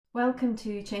Welcome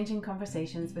to Changing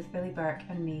Conversations with Billy Burke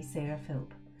and me, Sarah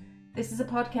Philp. This is a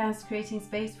podcast creating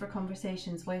space for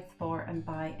conversations with, for and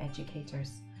by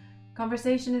educators.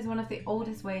 Conversation is one of the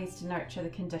oldest ways to nurture the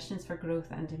conditions for growth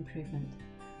and improvement.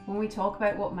 When we talk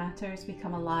about what matters, we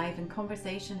come alive, and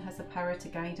conversation has the power to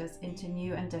guide us into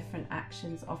new and different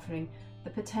actions, offering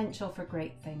the potential for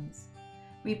great things.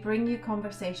 We bring you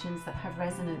conversations that have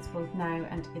resonance both now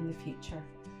and in the future.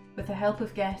 With the help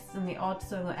of guests and the odd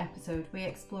solo episode, we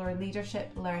explore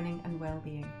leadership, learning and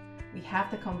well-being. We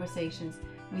have the conversations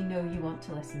we know you want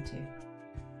to listen to.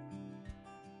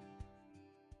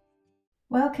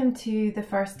 Welcome to the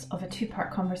first of a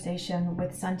two-part conversation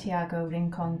with Santiago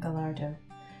Rincon-Gallardo.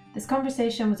 This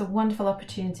conversation was a wonderful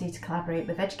opportunity to collaborate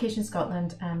with Education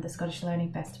Scotland and the Scottish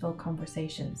Learning Festival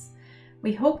Conversations.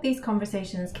 We hope these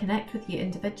conversations connect with you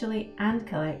individually and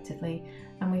collectively,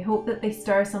 and we hope that they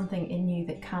stir something in you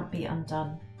that can't be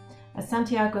undone. As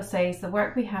Santiago says, the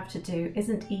work we have to do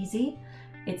isn't easy,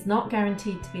 it's not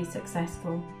guaranteed to be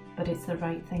successful, but it's the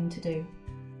right thing to do.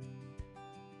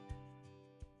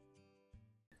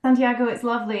 Santiago, it's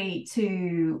lovely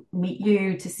to meet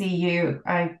you, to see you.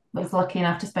 I was lucky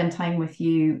enough to spend time with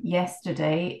you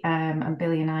yesterday, and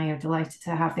Billy and I are delighted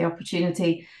to have the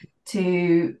opportunity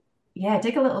to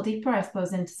dig a little deeper, I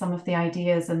suppose, into some of the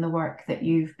ideas and the work that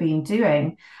you've been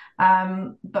doing.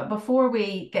 But before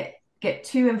we get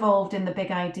too involved in the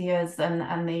big ideas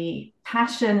and the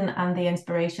passion and the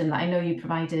inspiration that I know you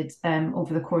provided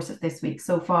over the course of this week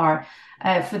so far,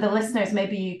 for the listeners,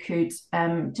 maybe you could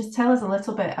just tell us a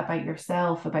little bit about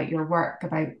yourself, about your work,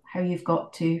 about how you've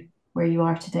got to where you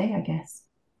are today, I guess.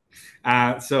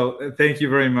 So thank you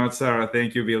very much, Sarah.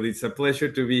 Thank you, Bill. It's a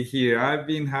pleasure to be here. I've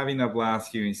been having a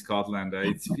blast here in Scotland.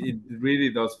 It really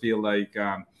does feel like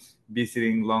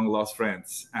visiting long lost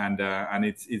friends, and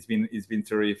it's been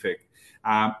terrific.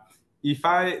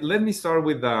 Let me start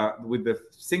with the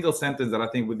single sentence that I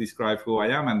think would describe who I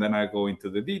am, and then I go into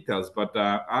the details. But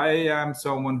I am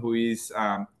someone who is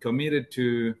committed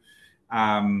to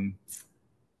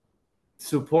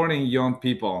supporting young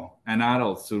people and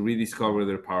adults to rediscover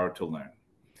their power to learn.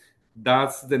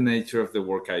 That's the nature of the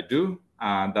work I do,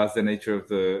 and that's the nature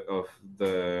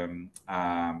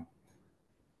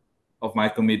of my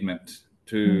commitment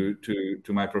to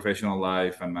my professional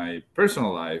life and my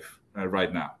personal life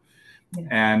right now. Yeah.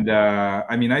 And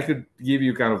I could give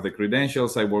you kind of the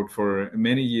credentials. I worked for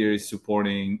many years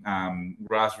supporting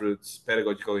grassroots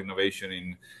pedagogical innovation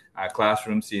in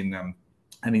classrooms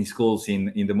and in schools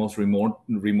in the most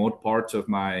remote parts of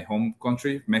my home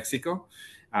country, Mexico.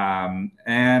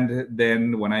 And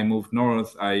then when I moved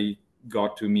north, I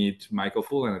got to meet Michael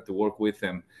Fullen and to work with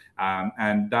him.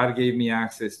 And that gave me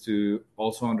access to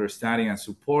also understanding and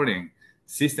supporting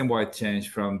system-wide change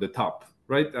from the top,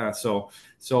 right? So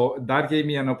that gave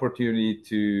me an opportunity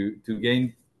to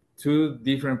gain two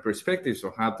different perspectives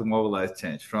of how to mobilize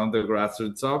change from the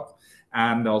grassroots up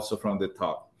and also from the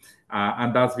top.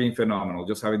 And that's been phenomenal,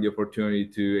 just having the opportunity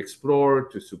to explore,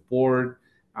 to support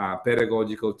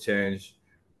pedagogical change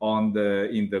in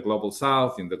the global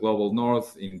south, in the global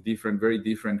north, in very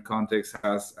different contexts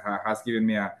has given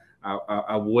me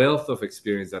a wealth of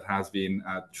experience that has been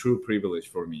a true privilege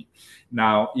for me.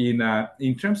 Now,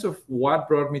 in terms of what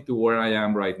brought me to where I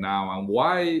am right now and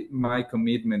why my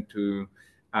commitment to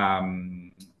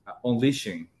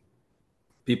unleashing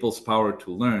people's power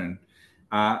to learn,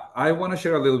 I want to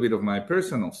share a little bit of my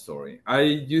personal story. I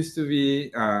used to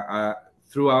be,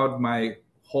 throughout my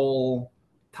whole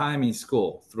time in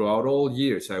school, throughout all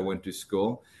years I went to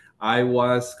school, I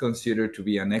was considered to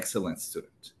be an excellent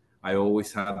student. I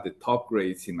always had the top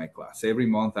grades in my class. Every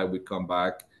month I would come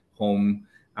back home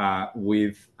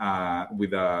with a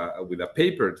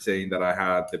paper saying that I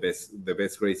had the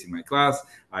best grades in my class.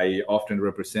 I often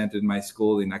represented my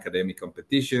school in academic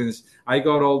competitions. I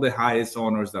got all the highest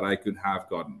honors that I could have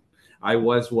gotten. I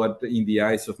was what, in the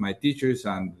eyes of my teachers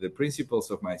and the principals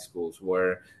of my schools,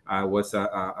 was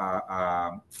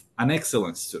an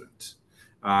excellent student,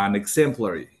 an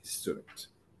exemplary student.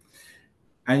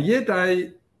 And yet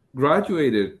I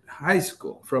graduated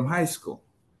from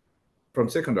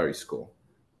secondary school,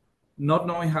 not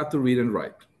knowing how to read and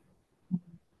write.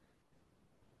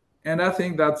 And I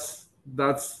think that's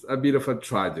a bit of a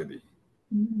tragedy.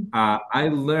 I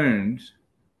learned,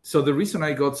 so the reason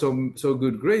I got so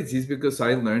good grades is because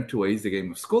I learned to ace the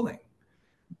game of schooling.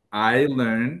 I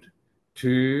learned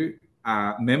to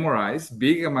memorize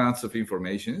big amounts of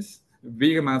information,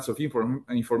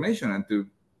 and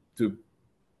to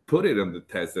put it on the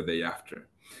test the day after,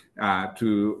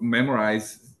 to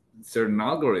memorize certain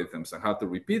algorithms and how to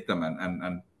repeat them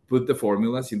and put the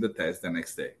formulas in the test the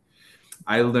next day.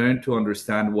 I learned to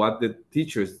understand what the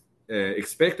teachers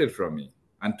expected from me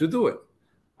and to do it.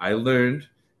 I learned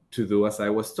to do as I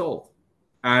was told.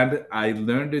 And I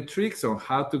learned the tricks on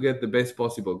how to get the best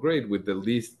possible grade with the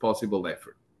least possible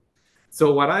effort.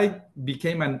 So, what I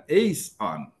became an ace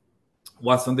on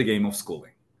was on the game of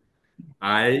schooling.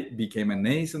 I became an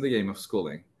ace in the game of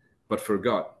schooling, but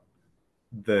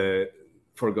the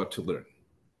forgot to learn.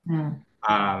 Mm.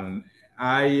 Um,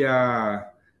 I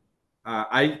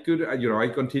could, I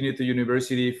continued to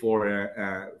university for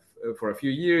a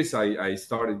few years. I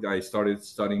started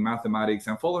studying mathematics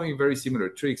and following very similar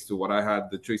tricks to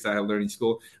the tricks I had learned in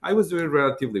school. I was doing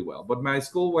relatively well, but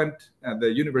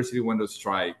the university went on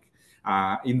strike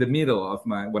in the middle of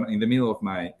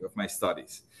my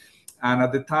studies. And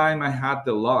at the time, I had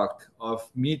the luck of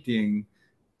meeting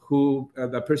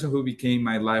the person who became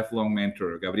my lifelong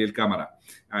mentor, Gabriel Cámara.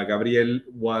 Gabriel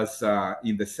was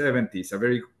in the 70s a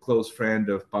very close friend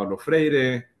of Paulo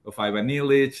Freire, of Ivan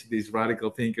Illich, these radical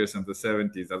thinkers in the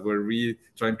 70s that were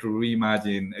trying to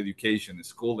reimagine education and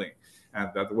schooling, and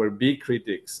that were big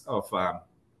critics of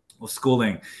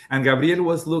schooling. And Gabriel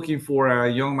was looking for a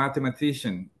young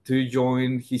mathematician to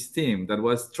join his team that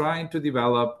was trying to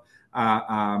develop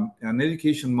an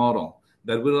education model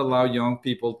that will allow young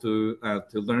people to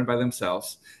learn by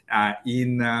themselves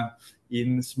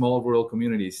in small rural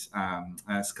communities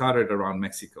scattered around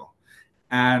Mexico.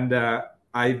 And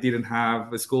I didn't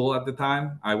have a school at the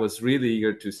time. I was really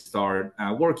eager to start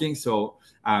working, so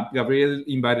Gabriel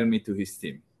invited me to his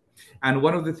team. And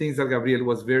one of the things that Gabriel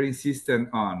was very insistent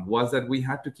on was that we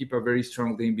had to keep a very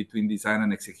strong link between design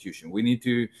and execution. We need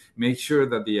to make sure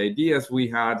that the ideas we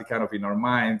had kind of in our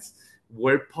minds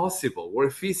were possible, were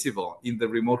feasible in the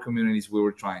remote communities we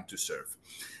were trying to serve.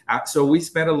 So we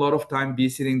spent a lot of time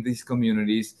visiting these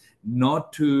communities,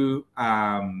 not to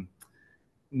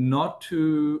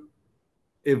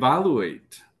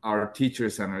evaluate our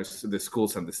teachers and the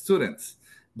schools and the students,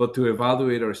 but to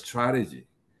evaluate our strategy.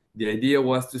 The idea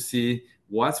was to see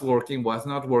what's working, what's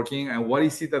not working, and what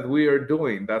is it that we are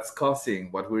doing that's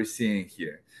causing what we're seeing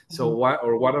here. So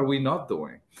what are we not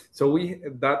doing? So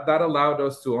that allowed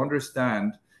us to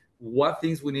understand what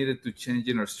things we needed to change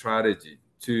in our strategy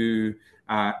to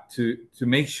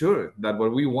make sure that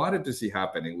what we wanted to see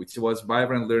happening, which was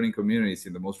vibrant learning communities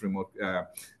in the most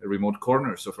remote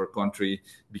corners of our country,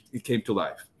 it came to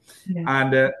life. Yeah.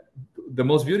 And the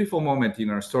most beautiful moment in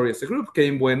our story as a group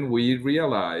came when we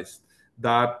realized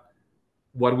that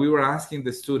what we were asking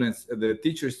the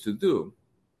teachers to do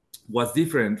was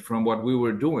different from what we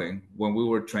were doing when we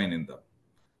were training them.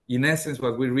 In essence,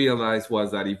 what we realized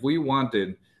was that if we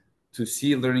wanted to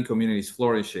see learning communities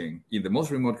flourishing in the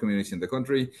most remote communities in the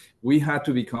country, we had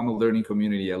to become a learning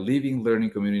community, a living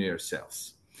learning community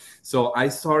ourselves. So I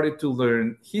started to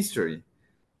learn history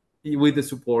with the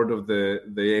support of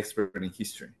the expert in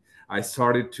history. I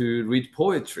started to read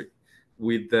poetry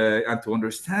and to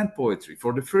understand poetry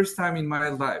for the first time in my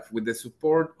life with the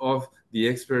support of the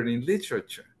expert in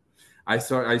literature. I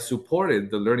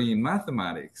supported the learning in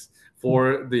mathematics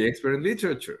for the expert in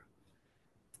literature.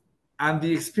 And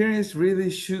the experience really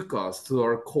shook us to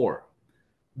our core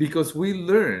because we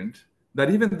learned that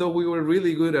even though we were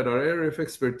really good at our area of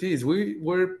expertise, we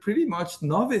were pretty much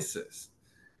novices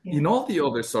in all the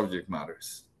other subject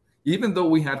matters. Even though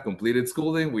we had completed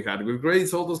schooling, we had good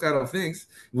grades, all those kind of things,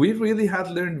 we really had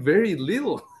learned very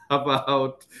little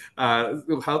about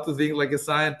how to think like a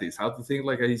scientist, how to think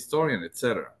like a historian,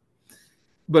 etc.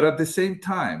 But at the same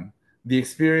time, the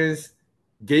experience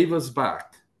gave us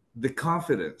back the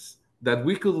confidence that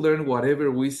we could learn whatever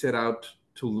we set out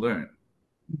to learn.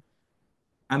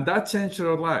 And that changed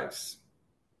our lives.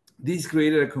 This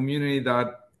created a community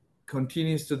that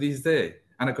continues to this day,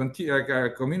 and a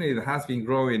community that has been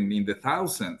growing in the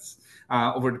thousands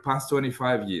over the past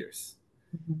 25 years.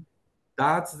 Mm-hmm.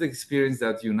 That's the experience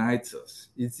that unites us.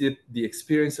 It's the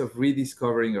experience of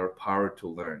rediscovering our power to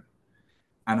learn.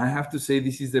 And I have to say,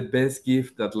 this is the best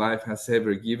gift that life has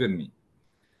ever given me.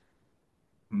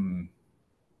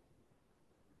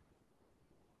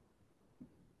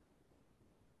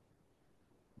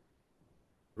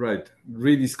 Right.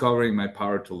 Rediscovering my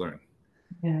power to learn.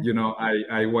 Yeah.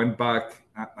 I went back,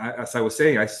 as I was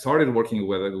saying, I started working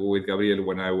with Gabriel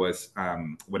when I was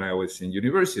in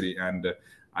university, and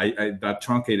that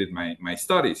truncated my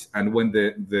studies. And when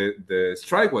the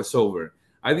strike was over,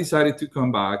 I decided to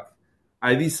come back.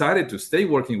 I decided to stay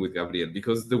working with Gabriel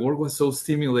because the work was so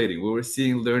stimulating. We were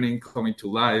seeing learning coming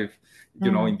to life,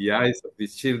 in the eyes of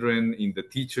these children, in the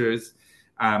teachers.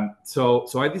 So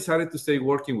I decided to stay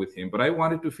working with him, but I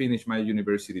wanted to finish my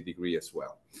university degree as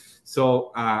well.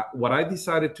 So what I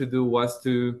decided to do was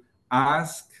to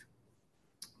ask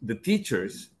the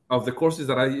teachers of the courses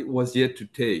that I was yet to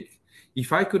take,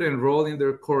 if I could enroll in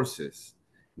their courses,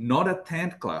 not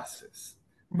attend classes,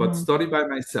 but Mm-hmm. study by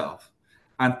myself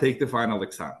and take the final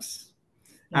exams.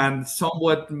 Yeah. And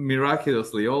somewhat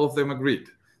miraculously, all of them agreed.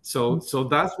 So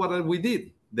that's what we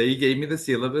did. They gave me the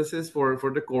syllabuses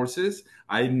for the courses.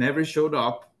 I never showed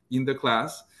up in the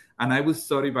class, and I would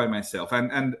study by myself.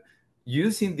 And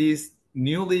using this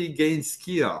newly gained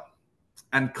skill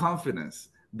and confidence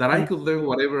that I Yeah. could learn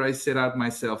whatever I set out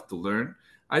myself to learn,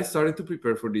 I started to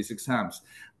prepare for these exams.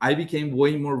 I became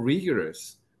way more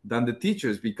rigorous than the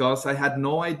teachers because I had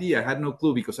no idea, I had no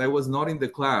clue because I was not in the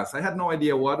class. I had no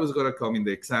idea what was going to come in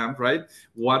the exam, right?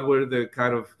 What were the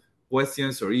kind of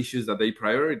questions or issues that they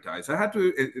prioritize. I had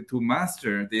to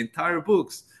master the entire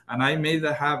books, and I made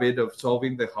a habit of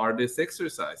solving the hardest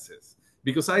exercises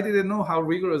because I didn't know how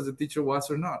rigorous the teacher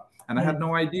was or not, and I Yeah. had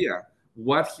no idea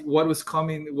what was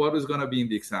coming, what was going to be in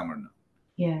the exam or not.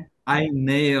 Yeah. I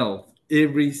nailed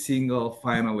every single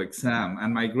final exam,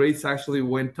 and my grades actually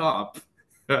went up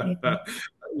Yeah.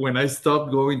 when I stopped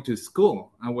going to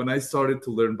school and when I started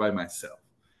to learn by myself.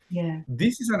 Yeah.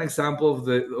 This is an example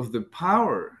of the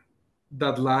power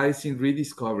that lies in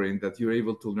rediscovering that you're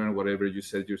able to learn whatever you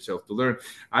set yourself to learn.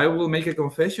 I will make a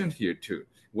confession here too.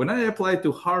 When I applied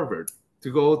to Harvard to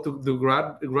go to do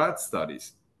grad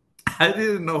studies, I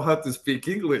didn't know how to speak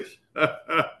English.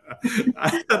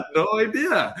 I had no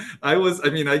idea. I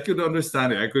mean, I could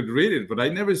understand it, I could read it, but I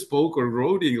never spoke or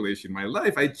wrote English in my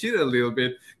life. I cheated a little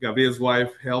bit. Gabriel's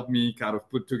wife helped me kind of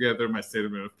put together my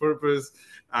statement of purpose.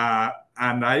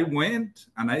 And I went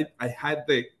and I had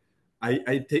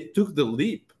took the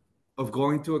leap of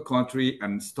going to a country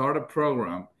and start a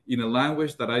program in a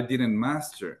language that I didn't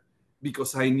master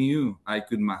because I knew I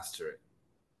could master it.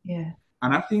 Yeah.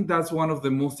 And I think that's one of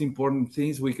the most important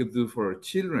things we could do for our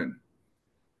children,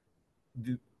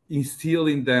 instill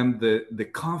in them the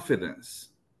confidence,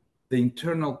 the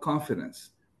internal confidence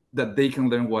that they can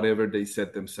learn whatever they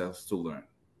set themselves to learn.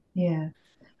 Yeah.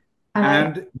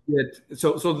 And And yet,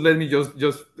 so let me just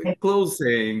close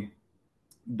saying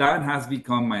that has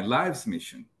become my life's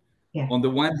mission. yeah. On the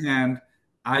one hand,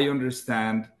 I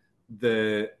understand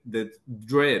the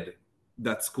dread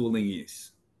that schooling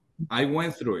is. I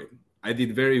went through it. I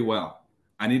did very well,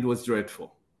 and it was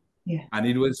dreadful, Yeah. and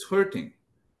it was hurting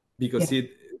because Yeah. it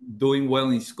doing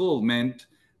well in school meant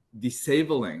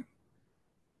disabling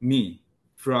me Mm.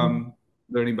 from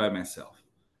learning by myself.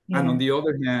 And on Yeah. the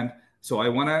other hand, so I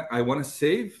wanna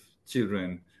save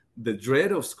children the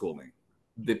dread of schooling,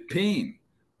 the pain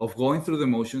of going through the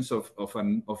motions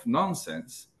of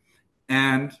nonsense,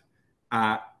 and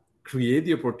uh, create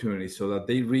the opportunity so that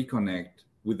they reconnect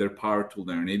with their power to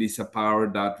learn. It is a power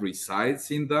that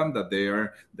resides in them, that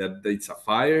it's a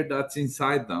fire that's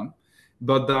inside them,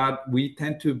 but that we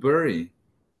tends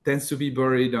to be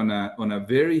buried on a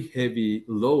very heavy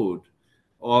load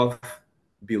of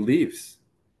beliefs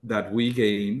that we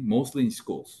gain mostly in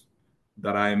schools.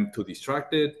 That I'm too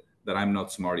distracted, that I'm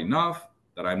not smart enough,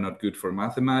 that I'm not good for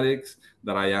mathematics,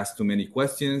 that I ask too many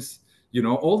questions,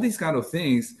 all these kind of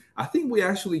things. I think we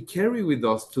actually carry with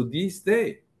us to this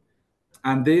day,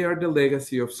 and they are the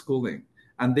legacy of schooling,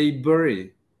 and they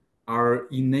bury our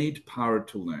innate power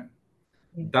to learn.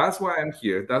 Yeah. That's why I'm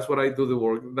here. That's what I do the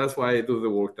work. That's why I do the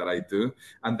work that I do,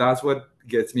 and that's what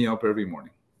gets me up every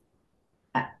morning.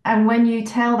 And when you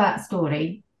tell that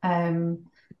story,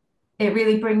 it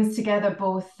really brings together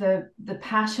both the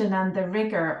passion and the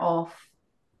rigor of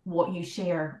what you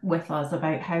share with us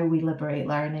about how we liberate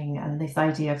learning and this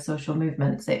idea of social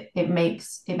movements. It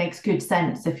makes good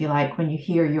sense, if you like, when you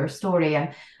hear your story,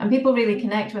 and people really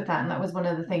connect with that. And that was one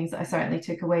of the things that I certainly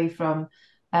took away from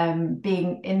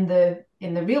being in the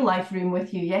real life room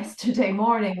with you yesterday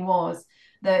morning, was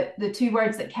the two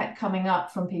words that kept coming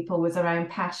up from people was around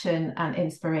passion and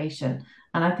inspiration.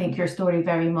 And I think your story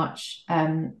very much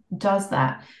does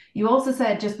that. You also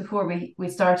said just before we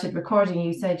started recording,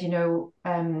 you said,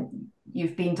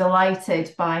 you've been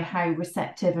delighted by how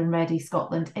receptive and ready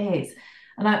Scotland is.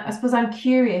 And I suppose I'm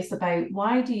curious about,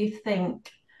 why do you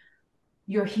think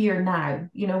you're here now?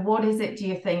 What is it, do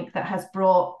you think, that has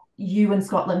brought you and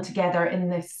Scotland together in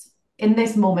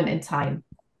this moment in time?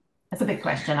 That's a big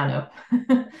question, I know.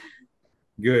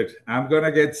 Good. I'm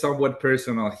gonna get somewhat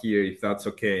personal here, if that's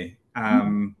okay.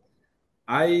 I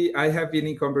have been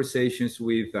in conversations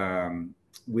with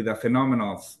a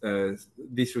phenomenal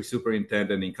district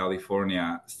superintendent in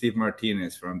California, Steve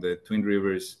Martinez from the Twin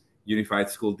Rivers Unified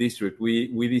School District.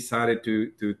 We decided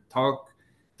to talk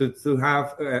to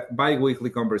have bi-weekly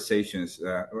conversations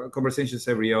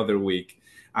every other week.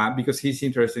 Because he's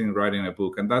interested in writing a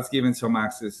book, and that's given me some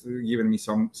access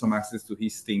to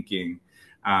his thinking,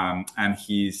 and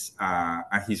his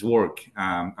work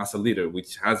as a leader,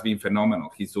 which has been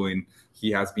phenomenal.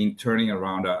 He has been turning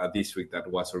around a district that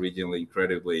was originally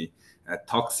incredibly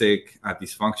toxic,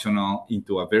 dysfunctional,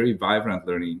 into a very vibrant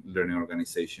learning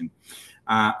organization.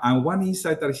 And one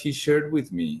insight that he shared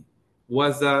with me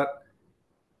was that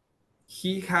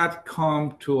he had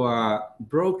come to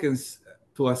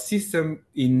a system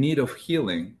in need of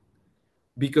healing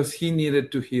because he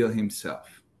needed to heal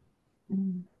himself.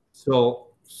 Mm. So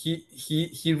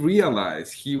he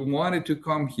realized he wanted to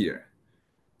come here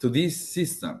to this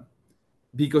system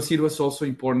because it was also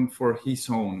important for his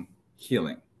own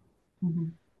healing. Mm-hmm.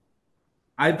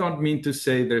 I don't mean to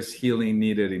say there's healing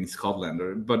needed in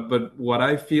Scotland, but what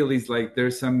I feel is like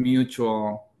there's a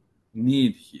mutual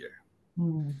need here.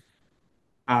 Mm.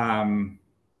 Um,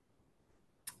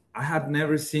 I had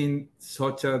never seen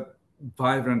such a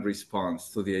vibrant response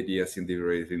to the ideas in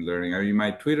liberating learning. I mean,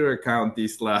 my Twitter account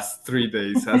these last 3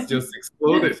 days has just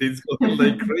exploded. It's going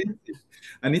like crazy,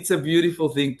 and it's a beautiful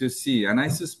thing to see. And I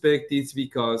suspect it's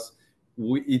because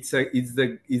it's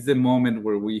the moment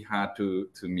where we had to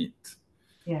meet.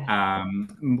 Yeah.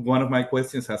 One of my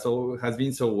questions has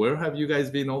been, so where have you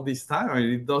guys been all this time? I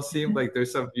mean, it does seem like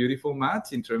there's a beautiful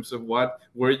match in terms of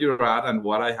where you're at and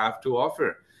what I have to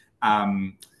offer.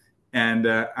 And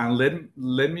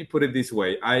let me put it this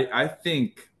way. I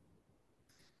think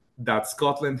that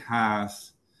Scotland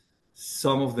has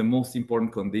some of the most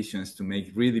important conditions to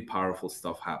make really powerful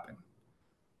stuff happen.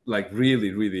 Like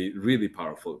really, really, really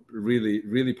powerful,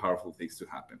 really powerful things to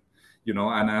happen.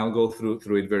 And I'll go through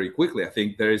it very quickly. I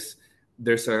think there's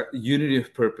a unity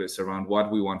of purpose around what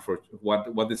we want for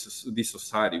what this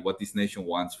society, what this nation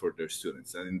wants for their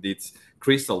students, and it's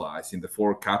crystallized in the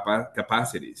four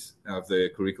capacities of the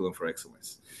curriculum for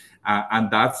excellence. And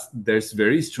there's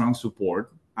very strong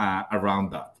support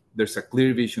around that. There's a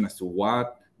clear vision as to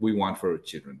what we want for our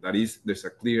children. That is, there's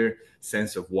a clear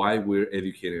sense of why we're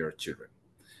educating our children,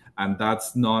 and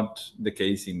that's not the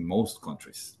case in most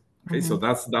countries. Okay, Mm-hmm. so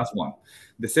that's one.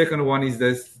 The second one is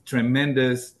this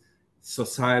tremendous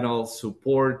societal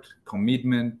support,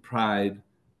 commitment, pride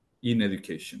in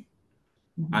education.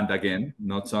 Mm-hmm. And again,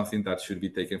 not something that should be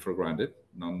taken for granted.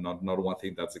 Not one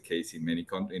thing that's the case in many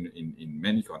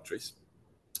countries.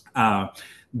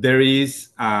 There is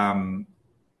an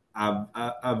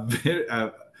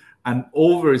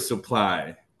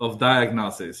oversupply of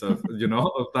diagnosis of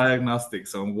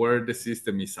diagnostics on where the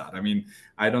system is at. I mean,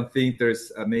 I don't think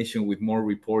there's a nation with more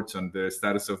reports on the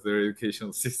status of their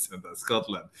educational system than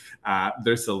Scotland.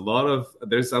 There's a lot of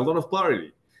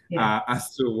clarity Yeah.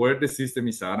 as to where the system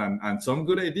is at, and some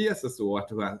good ideas as to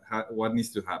what needs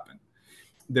to happen.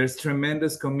 There's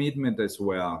tremendous commitment as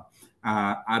well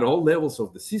at all levels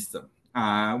of the system.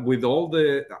 With all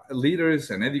the leaders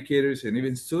and educators and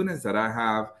even students that I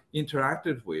have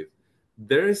interacted with,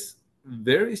 there's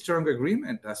very strong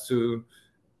agreement as to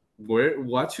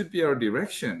what should be our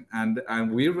direction, and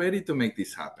we're ready to make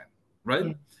this happen, right?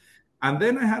 Yeah. And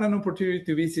then I had an opportunity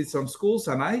to visit some schools,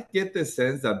 and I get the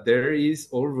sense that there is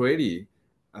already,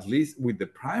 at least with the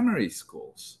primary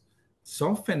schools,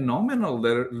 some phenomenal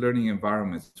learning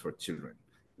environments for children.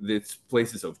 It's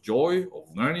places of joy, of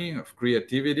learning, of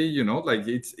creativity. Like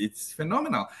it's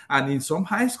phenomenal. And in some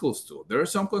high schools too, there are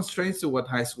some constraints to what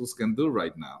high schools can do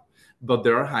right now, but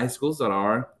there are high schools that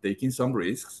are taking some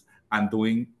risks and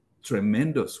doing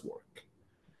tremendous work.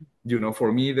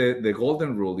 For me, the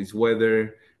golden rule is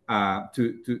whether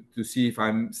to see if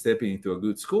I'm stepping into a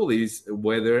good school is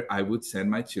whether I would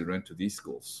send my children to these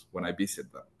schools when I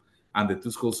visit them. And the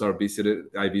two schools I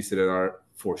visited are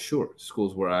for sure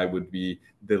schools where I would be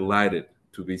delighted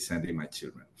to be sending my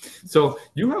children. So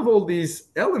you have all these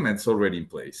elements already in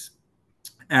place.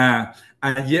 And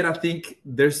yet I think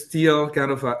there's still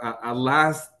kind of a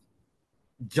last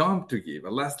jump to give,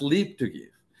 a last leap to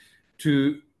give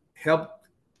to help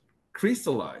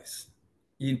crystallize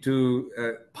into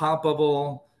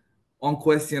palpable,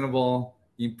 unquestionable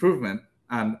improvement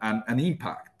and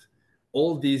impact.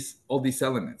 All these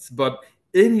elements, but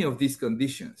any of these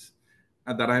conditions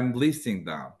that I'm listing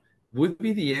down would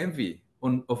be the envy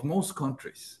of most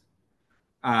countries,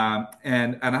 and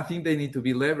I think they need to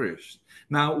be leveraged.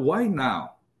 Now, why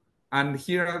now? And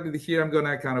here I'm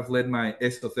gonna kind of let my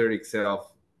esoteric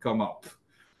self come up,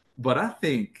 but I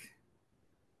think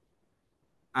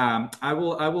I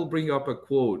will bring up a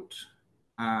quote.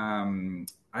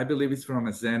 I believe it's from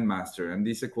a Zen master, and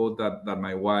this is a quote that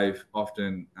my wife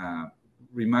often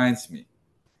reminds me.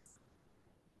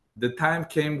 The time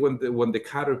came the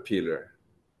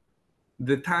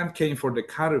time came for the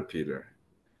caterpillar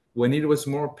when it was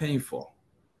more painful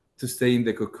to stay in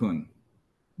the cocoon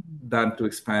than to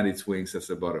expand its wings as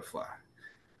a butterfly.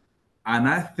 And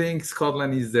I think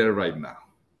Scotland is there right now.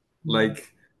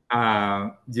 Like,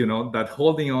 that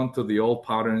holding on to the old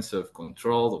patterns of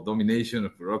control, of domination,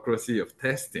 of bureaucracy, of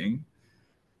testing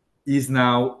is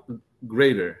now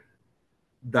greater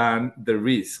than the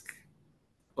risk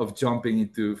of jumping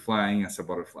into flying as a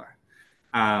butterfly.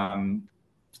 Um,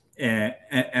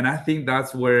 and I think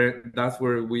that's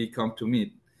where we come to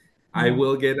meet. I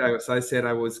will get, as I said,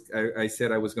 I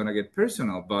said I was going to get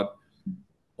personal, but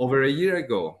over a year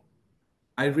ago,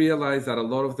 I realized that a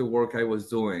lot of the work I was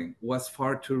doing was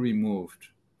far too removed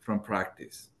from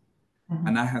practice.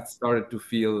 And I had started to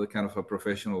feel kind of a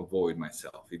professional void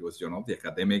myself. It was, the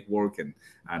academic work and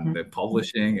the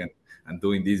publishing and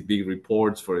doing these big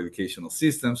reports for educational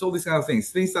systems, all these kind of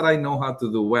things that I know how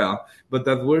to do well, but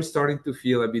that were starting to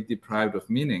feel a bit deprived of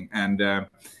meaning. And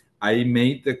I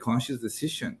made the conscious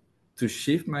decision to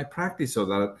shift my practice so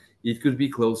that it could be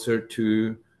closer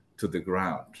to the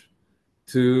ground,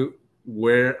 to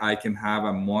where I can have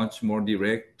a much more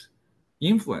direct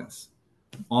influence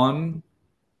on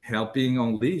helping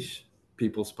unleash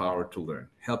people's power to learn,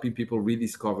 helping people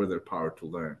rediscover their power to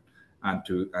learn and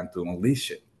to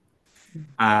unleash it.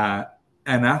 Uh,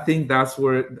 and I think that's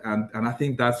where, and I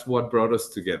think that's what brought us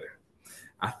together.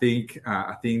 I think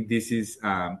this is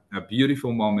a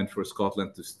beautiful moment for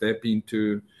Scotland to step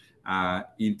into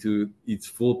its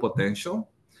full potential,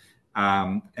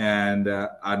 and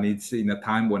it's in a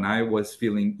time when I was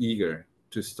feeling eager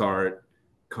to start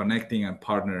connecting and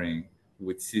partnering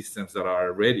with systems that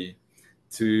are ready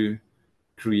to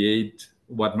create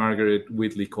what Margaret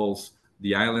Whitley calls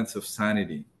the islands of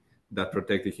sanity that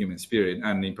protect the human spirit,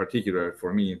 and in particular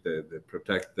for me, the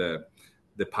protect the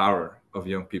power of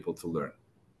young people to learn.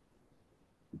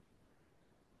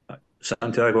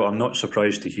 Santiago, I'm not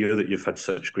surprised to hear that you've had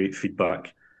such great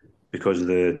feedback, because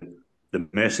the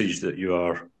message that you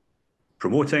are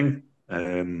promoting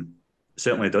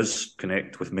certainly does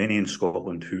connect with many in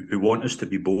Scotland who want us to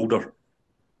be bolder,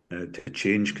 to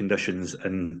change conditions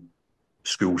in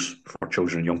schools for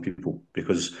children and young people.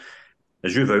 Because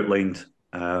as you've outlined,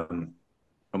 and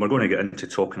we're going to get into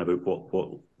talking about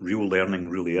what real learning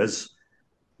really is,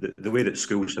 the way that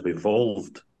schools have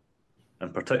evolved,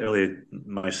 and particularly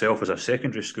myself as a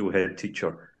secondary school head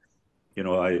teacher,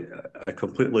 I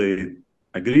completely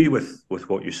agree with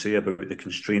what you say about the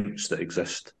constraints that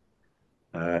exist.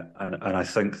 And I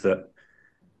think that,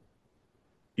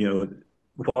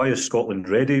 why is Scotland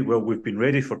ready? Well, we've been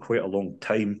ready for quite a long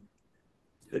time.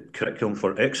 The Curriculum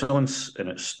for Excellence and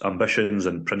its ambitions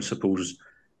and principles,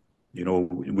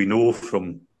 we know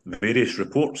from various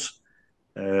reports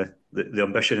that the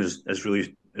ambition is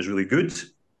really good.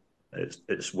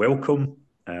 It's welcome.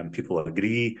 People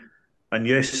agree. And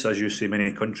yes, as you say,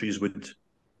 many countries would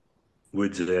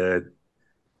like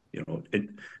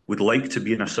to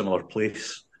be in a similar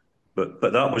place, but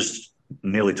that was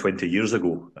nearly 20 years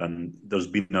ago, and there's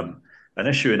been an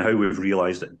issue in how we've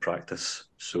realised it in practice.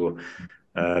 So,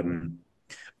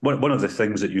 one of the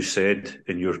things that you said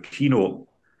in your keynote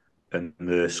in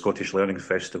the Scottish Learning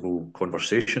Festival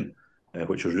conversation,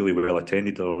 which was really well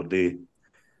attended the other day,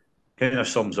 kind of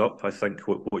sums up, I think,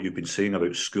 what you've been saying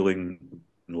about schooling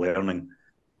and learning.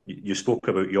 You spoke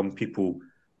about young people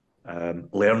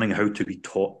learning how to be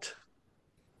taught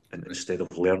instead of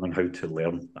learning how to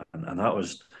learn. And that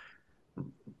was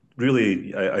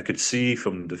really, I could see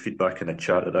from the feedback in the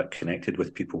chat that connected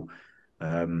with people.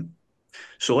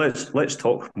 So let's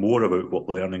talk more about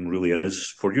what learning really is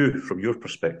for you, from your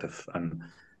perspective. And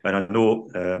I know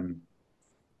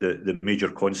the major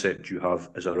concept you have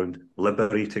is around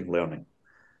liberating learning.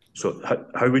 So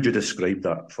how would you describe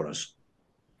that for us?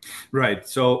 Right.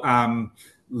 So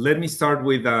let me start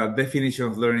with a definition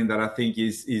of learning that I think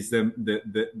is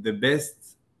the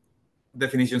best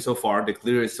definition so far, the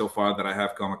clearest so far that I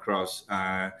have come across,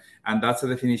 and that's a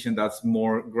definition that's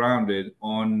more grounded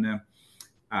on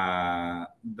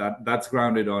that's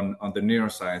grounded on the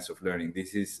neuroscience of learning.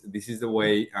 This is the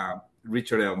way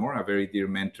Richard Elmore, a very dear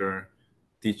mentor,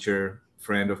 teacher,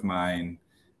 friend of mine,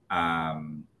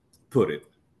 put it.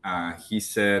 He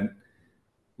said,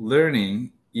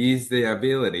 learning is the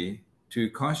ability to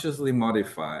consciously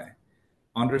modify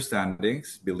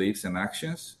understandings, beliefs, and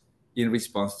actions in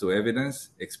response to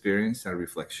evidence, experience, and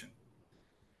reflection.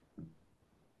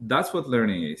 That's what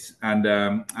learning is, and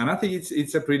I think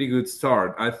it's a pretty good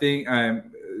start. I think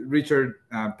Richard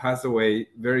passed away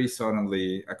very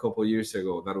suddenly a couple years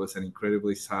ago. That was an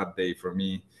incredibly sad day for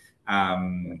me.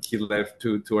 He left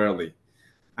too early.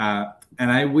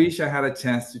 And I wish I had a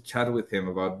chance to chat with him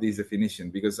about this definition,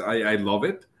 because I love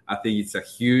it. I think it's a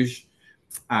huge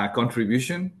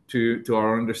contribution to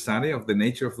our understanding of the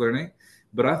nature of learning.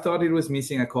 But I thought it was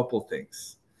missing a couple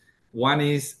things. One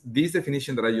is this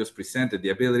definition that I just presented: the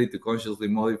ability to consciously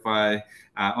modify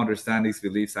understandings,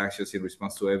 beliefs, actions in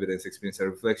response to evidence, experience, and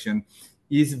reflection,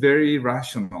 is very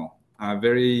rational,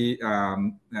 very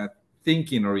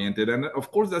thinking oriented. And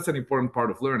of course, that's an important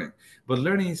part of learning. But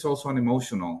learning is also an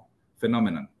emotional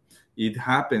phenomenon. It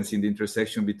happens in the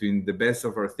intersection between the best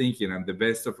of our thinking and the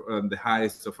best of the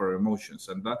highest of our emotions.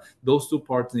 And those two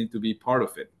parts need to be part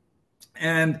of it.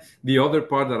 And the other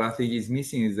part that I think is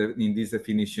missing is that in this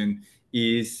definition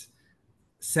is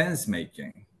sense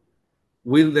making.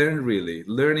 We learn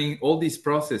learning all this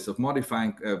process of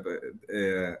modifying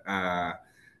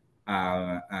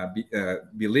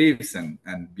beliefs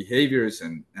and behaviors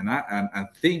and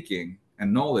thinking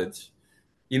and knowledge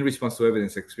in response to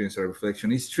evidence, experience, or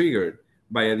reflection is triggered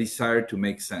by a desire to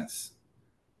make sense,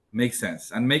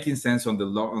 and making sense on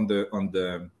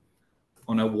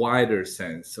a wider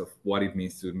sense of what it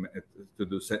means to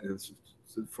do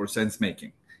for sense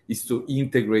making, is to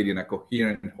integrate in a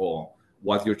coherent whole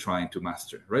what you're trying to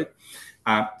master, right?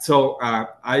 So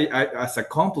I, as a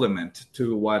complement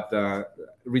to what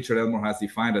Richard Elmore has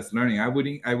defined as learning, I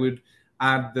would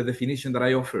add the definition that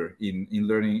I offer in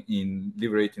learning, in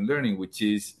Liberating Learning, which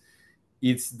is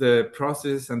it's the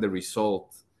process and the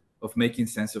result of making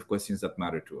sense of questions that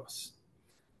matter to us.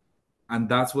 And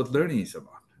that's what learning is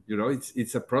about.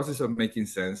 It's a process of making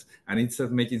sense, and it's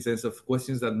of making sense of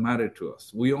questions that matter to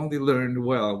us. We only learn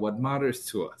well what matters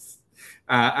to us.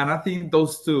 And I think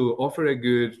those two offer a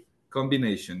good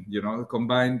combination,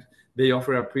 combined, they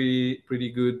offer a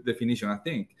pretty good definition, I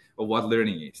think, of what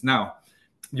learning is. Now,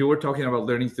 you were talking about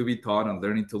learning to be taught and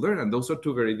learning to learn, and those are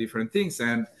two very different things.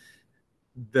 And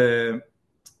the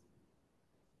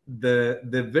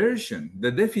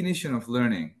definition of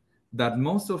learning that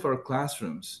most of our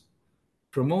classrooms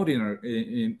promote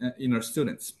in our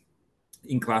students,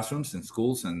 in classrooms and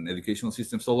schools and educational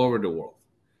systems all over the world,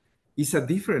 is a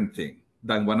different thing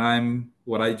than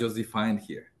what I just defined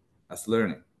here as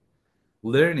learning.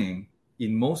 Learning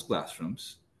in most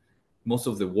classrooms, most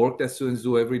of the work that students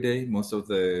do every day, most of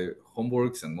the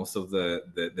homeworks, and most of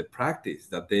the practice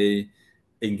that they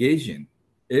engage in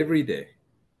every day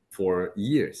for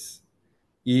years,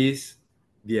 is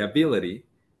the ability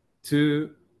to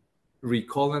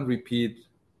recall and repeat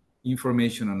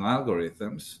information and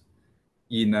algorithms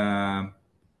in an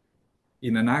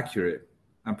accurate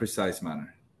and precise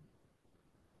manner.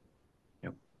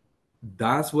 Yep.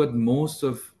 That's what most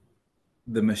of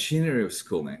the machinery of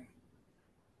schooling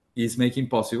is making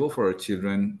possible for our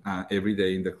children every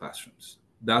day in the classrooms.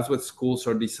 That's what schools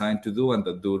are designed to do, and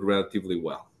that do it relatively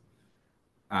well.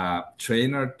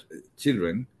 Train our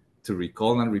children to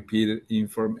recall and repeat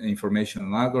information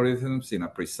and algorithms in a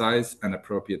precise and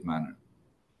appropriate manner.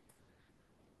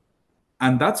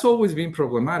 And that's always been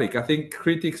problematic. I think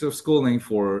critics of schooling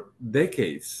for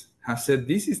decades have said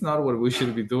this is not what we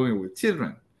should be doing with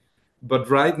children. But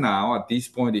right now, at this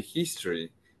point in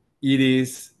history, it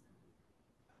is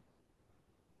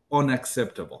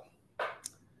unacceptable,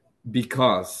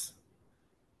 because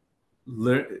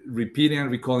repeating and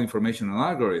recalling information and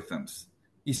algorithms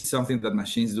is something that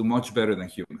machines do much better than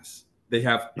humans. They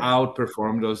have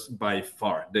outperformed us by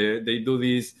far. They do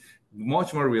this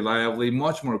much more reliably,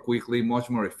 much more quickly, much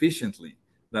more efficiently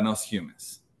than us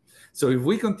humans. So if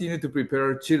we continue to prepare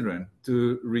our children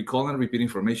to recall and repeat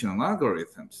information and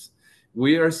algorithms,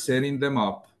 we are setting them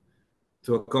up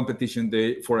to a competition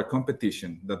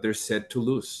that they're set to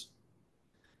lose.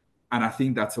 And I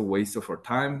think that's a waste of our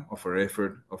time, of our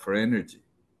effort, of our energy.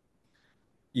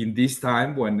 In this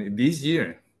time, this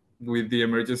year, with the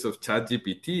emergence of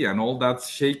ChatGPT and all that's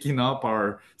shaking up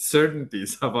our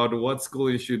certainties about what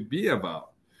schooling should be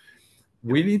about,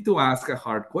 we need to ask a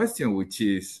hard question, which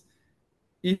is,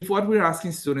 if what we're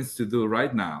asking students to do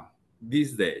right now,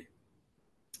 this day,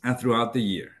 and throughout the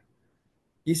year,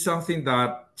 is something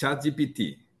that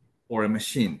ChatGPT or a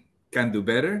machine can do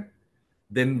better,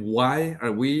 then why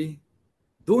are we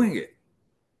doing it?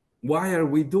 Why are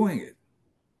we doing it?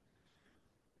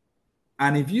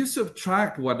 And if you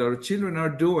subtract what our children are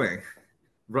doing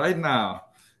right now,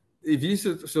 if you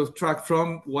subtract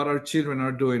from what our children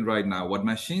are doing right now, what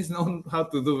machines know how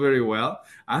to do very well,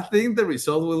 I think the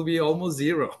result will be almost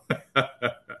zero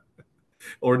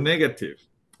or negative,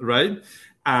 right?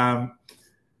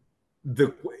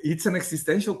 It's an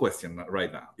existential question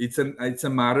right now. It's a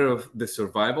matter of the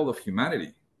survival of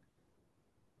humanity.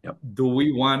 Yep. Do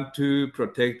we want to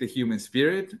protect the human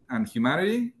spirit and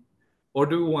humanity, or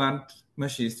do we want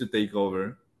machines to take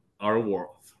over our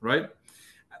world, right?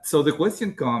 So the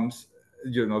question comes,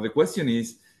 the question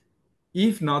is,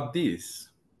 if not this,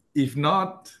 if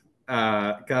not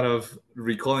kind of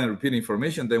recalling and repeating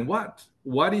information, then what?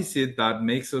 what is it that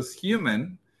makes us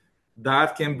human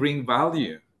that can bring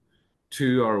value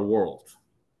to our world?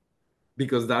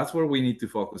 Because that's where we need to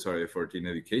focus our effort in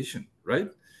education, right?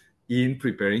 In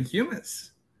preparing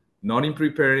humans, not in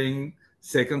preparing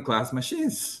second-class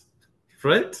machines,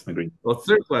 right? Agreed. Or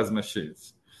third-class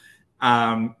machines.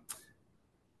 And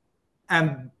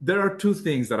there are two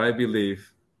things that I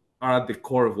believe are at the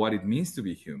core of what it means to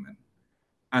be human,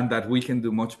 and that we can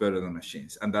do much better than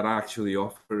machines, and that actually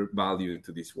offer value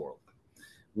to this world.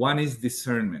 One is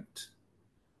discernment.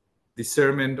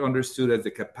 Discernment understood as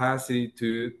the capacity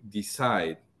to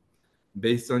decide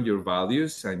based on your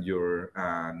values and your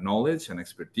knowledge and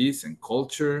expertise and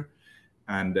culture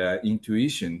and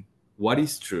intuition, what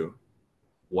is true,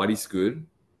 what is good,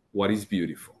 what is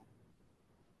beautiful.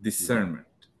 Discernment.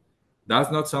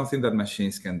 That's not something that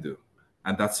machines can do.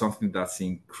 And that's something that's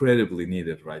incredibly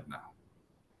needed right now.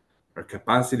 Our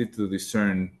capacity to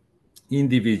discern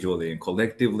individually and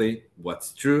collectively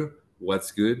what's true,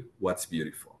 what's good, what's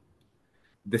beautiful.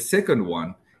 The second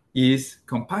one is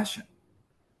compassion.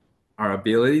 Our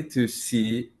ability to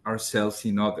see ourselves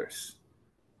in others,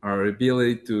 our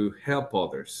ability to help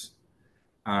others,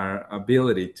 our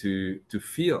ability to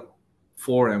feel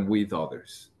for and with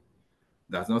others.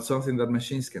 That's not something that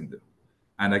machines can do.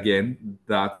 And again,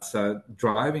 that's a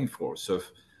driving force of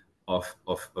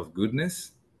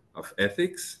goodness, of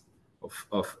ethics,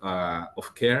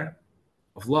 of care,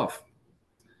 of love.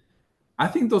 I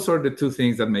think those are the two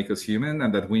things that make us human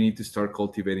and that we need to start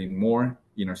cultivating more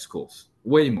in our schools.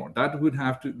 Way more. That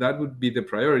would be the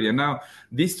priority. And now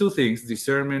these two things,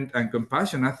 discernment and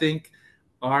compassion, I think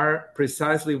are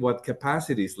precisely what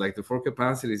capacities, like the four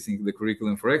capacities in the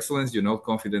curriculum for excellence,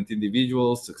 confident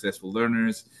individuals, successful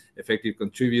learners, effective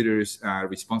contributors,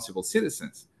 responsible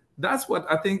citizens. That's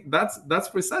what I think, that's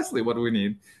precisely what we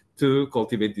need to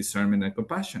cultivate discernment and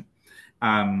compassion.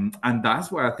 And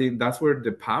that's why I think that's where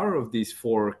the power of these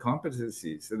four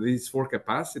competencies, these four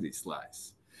capacities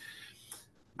lies.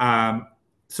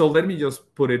 So let me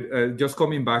just put it, just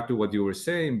coming back to what you were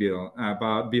saying,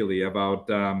 Billy, about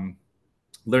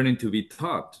learning to be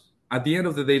taught. At the end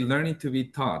of the day, learning to be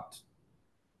taught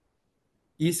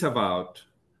is about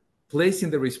placing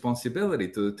the responsibility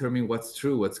to determine what's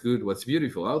true, what's good, what's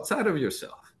beautiful outside of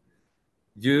yourself.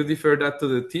 You defer that to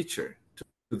the teacher,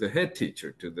 to the head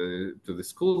teacher, to the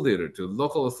school leader, to the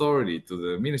local authority, to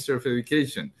the Minister of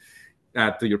Education,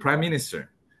 to your Prime Minister.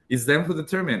 It's them who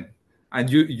determine, and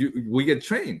we get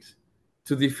trained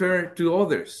to defer to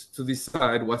others to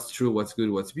decide what's true, what's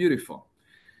good, what's beautiful.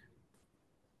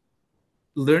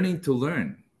 Learning to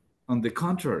learn, on the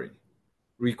contrary,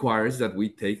 requires that we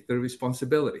take the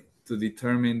responsibility to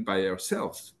determine by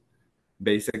ourselves,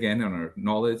 based again on our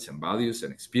knowledge and values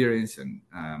and experience and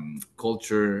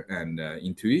culture and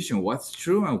intuition, what's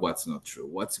true and what's not true,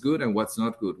 what's good and what's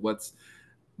not good, what's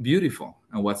beautiful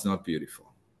and what's not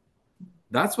beautiful.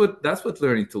 That's what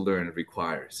learning to learn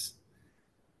requires.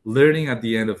 Learning at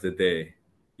the end of the day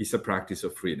is a practice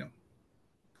of freedom.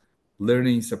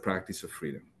 Learning is a practice of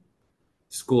freedom.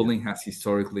 Schooling has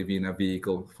historically been a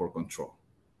vehicle for control.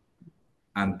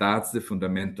 And that's the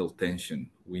fundamental tension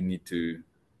we need to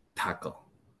tackle.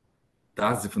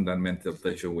 That's the fundamental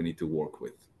tension we need to work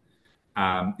with.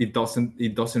 It doesn't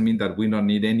mean that we don't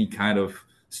need any kind of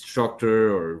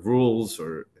structure or rules,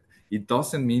 or it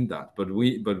doesn't mean that. But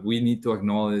we need to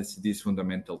acknowledge this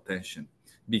fundamental tension,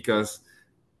 because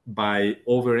by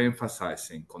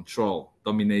overemphasizing control,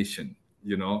 domination,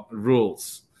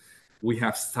 rules, we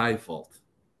have stifled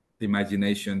the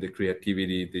imagination, the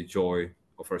creativity, the joy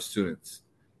of our students.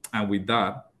 And with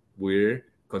that, we're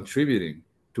contributing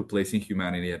to placing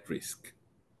humanity at risk.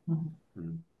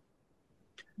 Mm-hmm.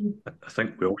 I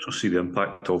think we also see the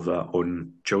impact of that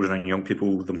on children and young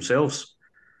people themselves,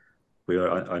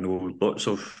 where I know lots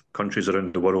of countries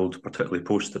around the world, particularly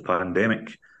post the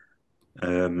pandemic,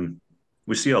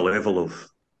 we see a level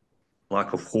of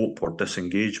lack of hope or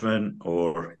disengagement,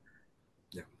 or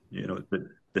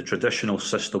the traditional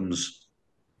systems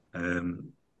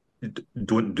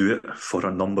don't do it for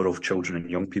a number of children and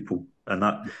young people. And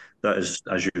that is,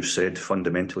 as you've said,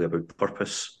 fundamentally about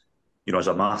purpose. As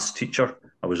a maths teacher,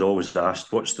 I was always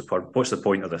asked, what's the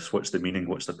point of this? What's the meaning?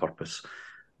 What's the purpose?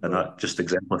 And that just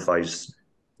exemplifies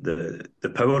the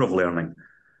power of learning.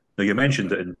 Now, you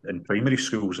mentioned that in primary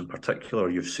schools in particular,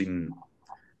 you've seen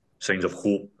signs of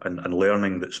hope and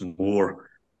learning that's more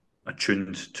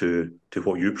attuned to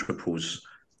what you propose.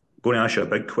 I'm going to ask you a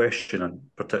big question, and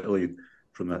particularly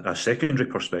from a secondary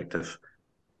perspective.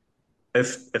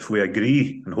 If we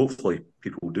agree, and hopefully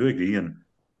people do agree, and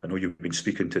I know you've been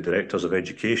speaking to directors of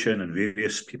education and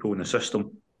various people in the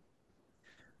system,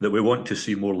 that we want to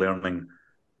see more learning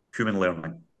human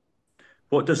learning.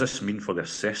 What does this mean for the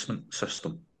assessment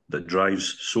system that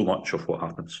drives so much of what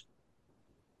happens?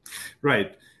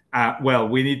 Right. Well,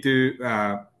 we need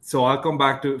to. So I'll come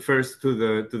back to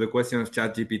the question of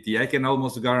ChatGPT. I can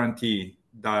almost guarantee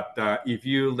that if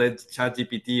you let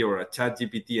ChatGPT or a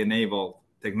ChatGPT enabled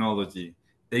technology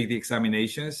take the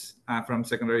examinations from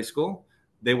secondary school,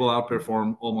 they will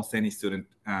outperform almost any student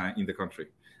in the country.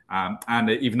 And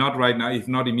if not right now, if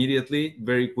not immediately,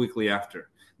 very quickly after.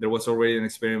 There was already an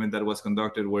experiment that was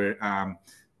conducted where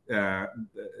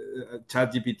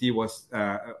ChatGPT was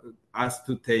asked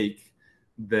to take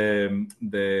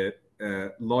the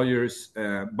lawyer's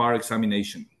bar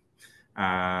examination.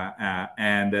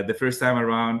 And the first time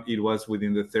around, it was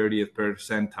within the 30th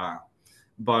percentile.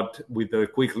 But with the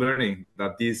quick learning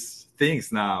that these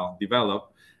things now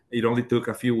develop, it only took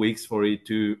a few weeks for it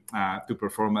to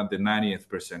perform at the 90th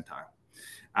percentile.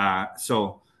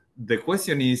 So the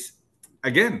question is,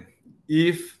 again,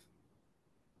 if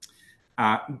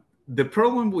the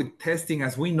problem with testing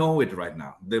as we know it right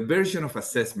now, the version of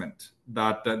assessment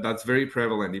that's very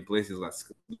prevalent in places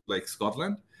like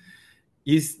Scotland,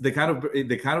 is the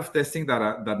kind of testing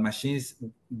that machines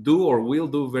do or will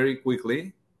do very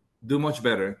quickly, do much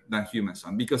better than humans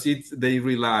on, because they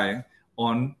rely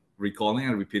on recalling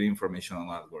and repeating information on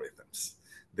algorithms.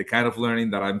 The kind of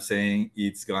learning that I'm saying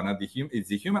it's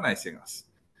dehumanizing us.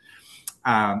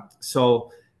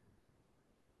 So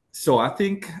I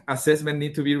think assessment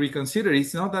need to be reconsidered.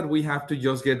 It's not that we have to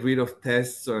just get rid of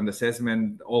tests and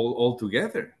assessment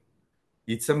altogether.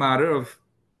 It's a matter of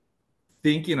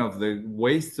thinking of the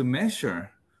ways to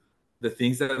measure the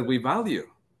things that we value.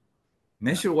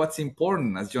 Measure what's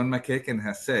important, as John McEachern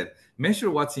has said.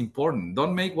 Measure what's important.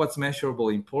 Don't make what's measurable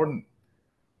important,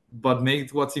 but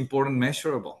make what's important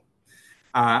measurable.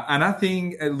 And I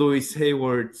think Louis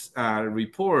Hayward's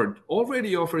report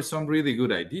already offers some really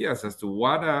good ideas as to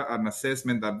what an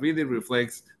assessment that really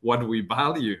reflects what we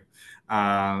value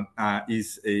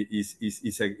is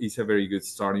a very good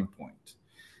starting point.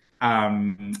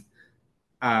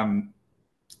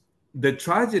 The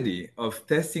tragedy of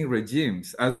testing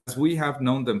regimes, as we have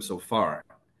known them so far,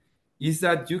 is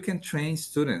that you can train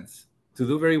students to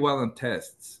do very well on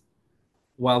tests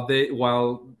while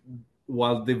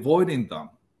devoiding them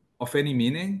of any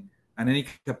meaning and any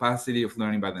capacity of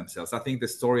learning by themselves. I think the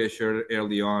story I shared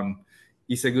early on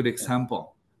is a good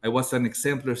example. I was an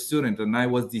exemplar student and I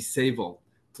was disabled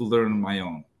to learn on my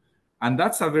own. And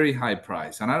that's a very high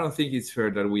price. And I don't think it's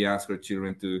fair that we ask our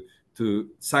children to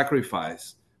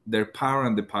sacrifice their power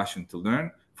and the passion to learn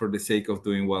for the sake of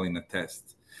doing well in a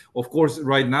test. Of course,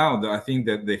 right now, I think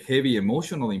that the heavy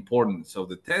emotional importance of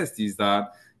the test is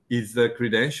that it's the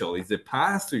credential, it's the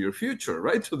path to your future,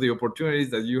 right? To the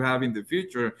opportunities that you have in the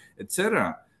future,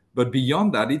 etc. But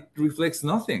beyond that, it reflects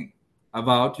nothing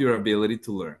about your ability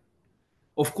to learn.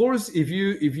 Of course, if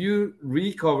you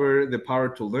recover the power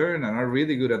to learn and are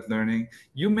really good at learning,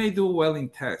 you may do well in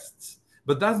tests.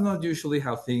 But that's not usually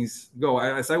how things go.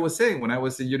 As I was saying, when I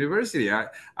was in university, I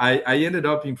ended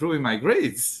up improving my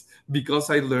grades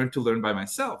because I learned to learn by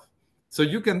myself. So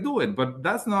you can do it, but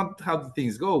that's not how the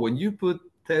things go. When you put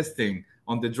testing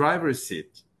on the driver's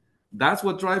seat, that's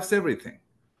what drives everything.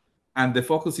 And the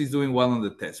focus is doing well on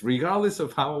the test, regardless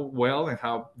of how well and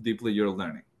how deeply you're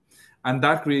learning. And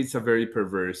that creates a very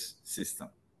perverse system.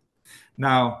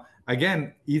 Now,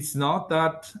 again, it's not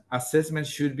that assessment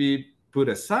should be put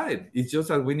aside. It's just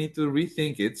that we need to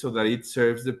rethink it so that it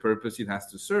serves the purpose it has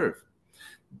to serve.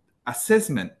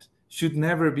 Assessment should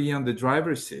never be on the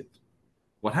driver's seat.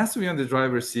 What has to be on the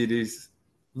driver's seat is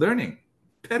learning,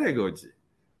 pedagogy,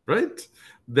 right?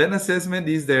 Then assessment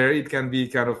is there. It can be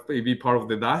kind of maybe part of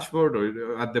the dashboard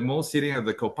or at the most sitting at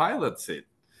the co-pilot seat,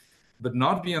 but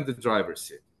not be on the driver's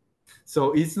seat.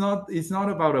 So it's not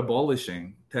about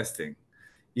abolishing testing.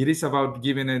 It is about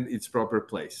giving it its proper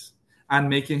place and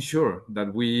making sure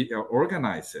that we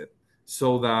organize it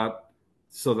so that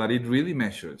it really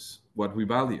measures what we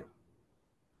value.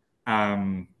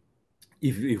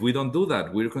 If we don't do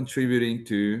that, we're contributing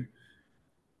to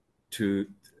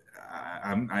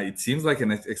it seems like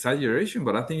an exaggeration,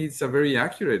 but I think it's a very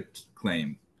accurate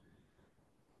claim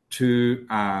to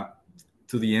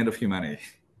the end of humanity.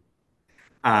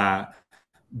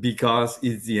 Because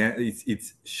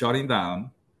it's shutting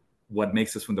down what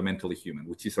makes us fundamentally human,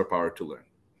 which is our power to learn.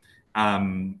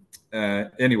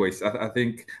 Anyways, I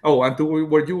think. Oh, and to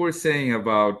what you were saying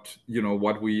about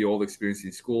what we all experience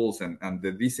in schools and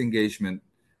the disengagement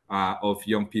of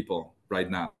young people right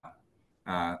now,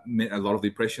 a lot of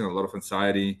depression, a lot of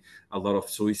anxiety, a lot of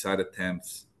suicide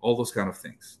attempts, all those kind of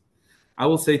things. I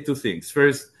will say two things.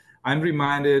 First, I'm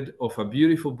reminded of a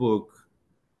beautiful book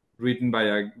written by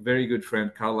a very good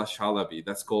friend, Carla Shalaby,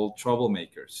 that's called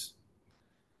Troublemakers.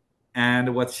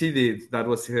 And what she did, that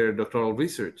was her doctoral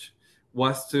research,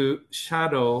 was to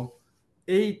shadow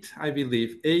I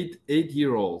believe,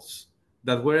 8-year-olds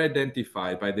that were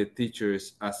identified by the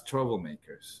teachers as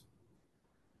troublemakers.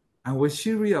 And what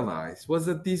she realized was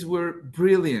that these were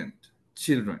brilliant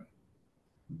children.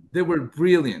 They were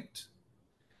brilliant,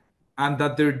 and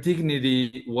that their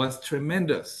dignity was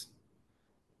tremendous,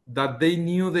 that they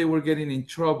knew they were getting in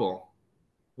trouble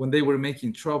when they were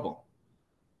making trouble,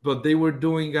 but they were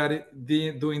doing that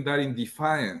in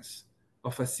defiance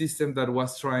of a system that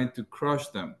was trying to crush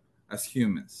them as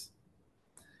humans.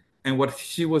 And what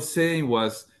she was saying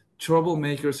was,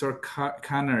 troublemakers are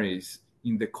canaries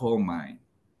in the coal mine.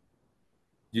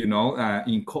 You know,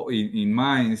 in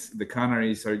mines, the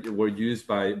canaries were used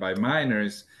by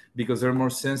miners because they're more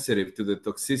sensitive to the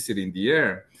toxicity in the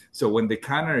air. So when the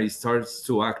canary starts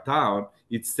to act out,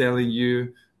 it's telling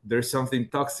you there's something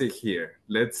toxic here.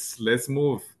 Let's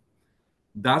move.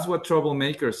 That's what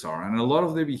troublemakers are. And a lot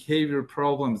of the behavior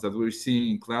problems that we're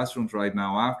seeing in classrooms right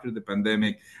now after the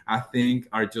pandemic, I think,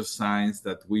 are just signs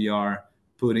that we are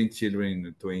putting children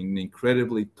into an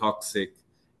incredibly toxic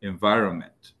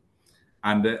environment.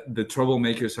 And the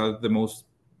troublemakers are the most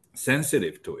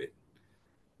sensitive to it.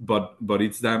 But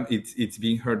it's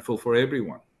being hurtful for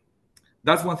everyone.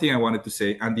 That's one thing I wanted to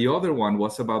say. And the other one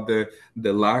was about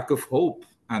the lack of hope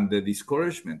and the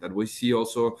discouragement that we see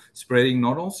also spreading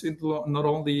not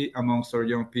only amongst our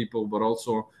young people, but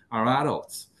also our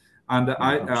adults. And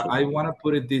I want to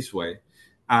put it this way.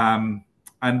 And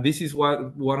this is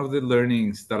one of the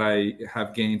learnings that I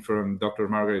have gained from Dr.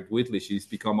 Margaret Whitley. She's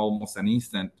become almost an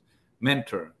instant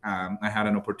mentor. I had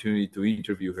an opportunity to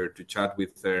interview her, to chat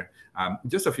with her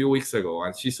just a few weeks ago,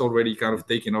 and she's already kind of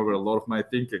taken over a lot of my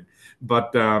thinking.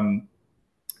 But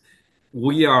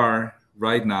we are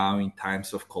right now in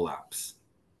times of collapse,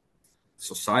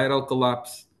 societal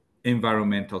collapse,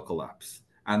 environmental collapse.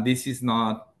 And this is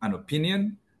not an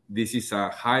opinion. This is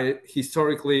a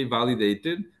historically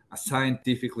validated, a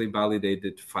scientifically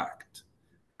validated fact,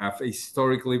 a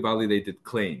historically validated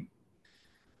claim.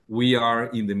 We are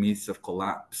in the midst of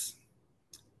collapse.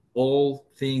 All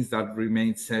things that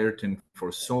remain certain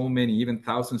for so many, even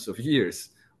thousands of years,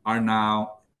 are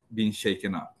now being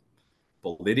shaken up.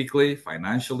 Politically,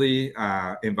 financially,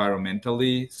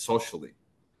 environmentally, socially.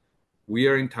 We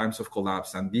are in times of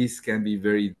collapse, and these can be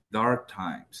very dark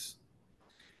times.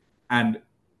 And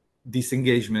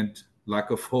disengagement, lack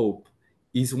of hope,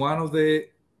 is one of the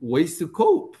ways to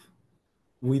cope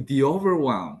with the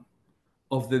overwhelm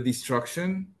of the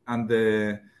destruction and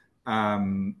the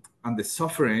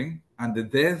suffering and the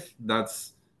death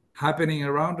that's happening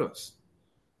around us.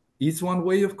 It's one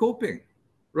way of coping,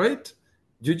 right?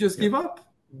 You just give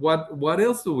up. What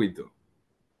else do we do?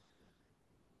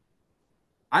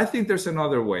 I think there's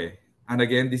another way. And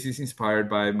again, this is inspired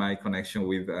by my connection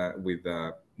with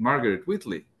Margaret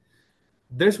Whitley.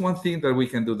 There's one thing that we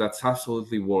can do that's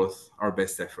absolutely worth our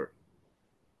best effort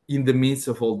in the midst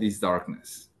of all this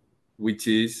darkness, which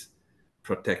is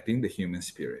protecting the human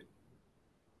spirit,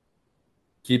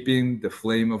 keeping the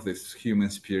flame of this human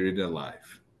spirit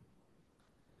alive.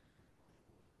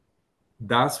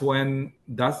 It's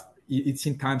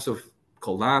in times of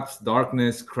collapse,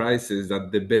 darkness, crisis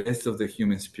that the best of the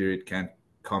human spirit can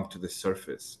come to the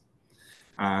surface.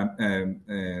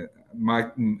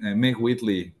 Meg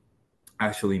Whitley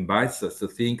actually invites us to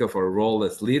think of our role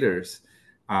as leaders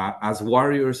as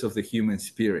warriors of the human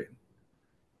spirit.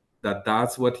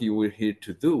 That's what we're here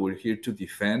to do. We're here to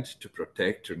defend, to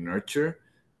protect, to nurture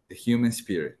the human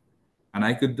spirit. And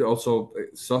I could also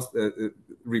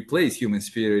replace human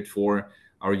spirit for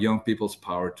our young people's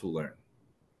power to learn.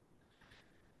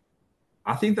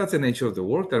 I think that's the nature of the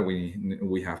work that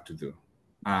we have to do.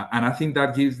 And I think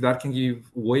that can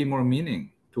give way more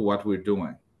meaning to what we're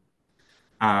doing.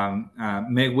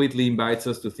 Meg Whitley invites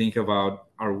us to think about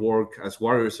our work as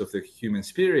warriors of the human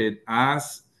spirit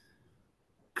as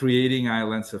creating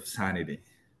islands of sanity.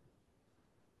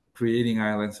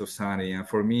 And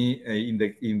for me,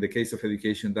 in the case of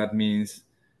education, that means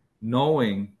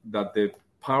knowing that the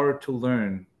power to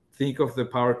learn, think of the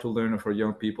power to learn of our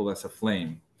young people as a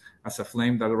flame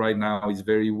that right now is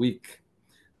very weak,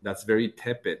 that's very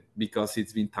tepid, because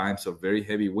it's been times of very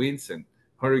heavy winds and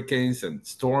hurricanes and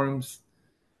storms.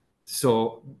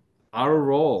 So our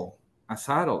role as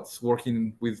adults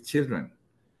working with children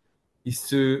is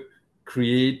to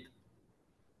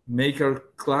make our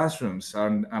classrooms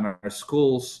and our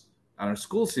schools and our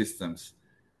school systems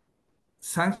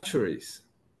sanctuaries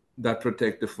that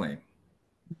protect the flame,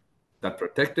 that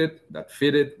protect it, that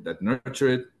feed it, that nurture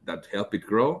it, that help it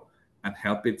grow, and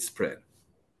help it spread.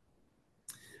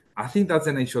 I think that's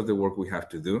the nature of the work we have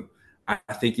to do.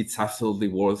 I think it's absolutely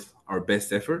worth our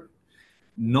best effort,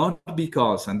 not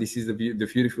because, and this is the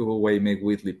beautiful way Meg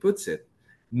Whitley puts it,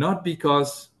 not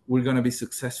because we're going to be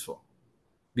successful,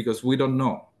 because we don't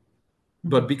know,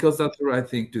 but because that's the right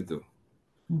thing to do.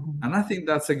 And I think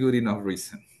that's a good enough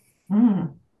reason.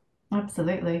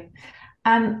 Absolutely.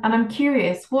 And I'm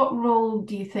curious, what role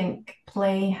do you think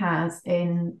play has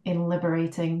in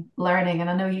liberating learning? And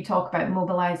I know you talk about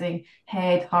mobilizing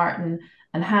head, heart, and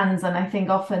hands. And I think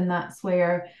often that's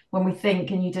where, when we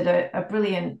think, and you did a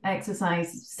brilliant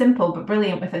exercise, simple but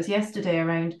brilliant with us yesterday,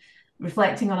 around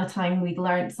reflecting on a time we'd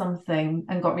learned something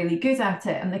and got really good at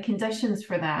it and the conditions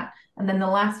for that. And then the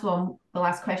last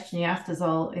question you asked us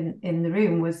all in the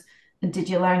room was, and did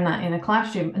you learn that in a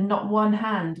classroom? And not one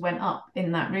hand went up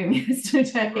in that room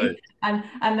yesterday. Right.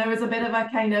 And there was a bit of a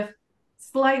kind of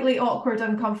slightly awkward,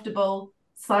 uncomfortable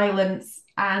silence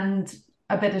and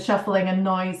a bit of shuffling and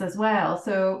noise as well.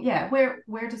 So yeah,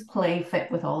 where does play fit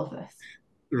with all of this?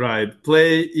 Right.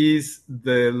 Play is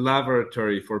the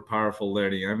laboratory for powerful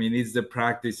learning. I mean, it's the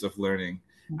practice of learning.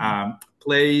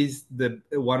 Play is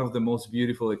one of the most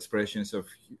beautiful expressions of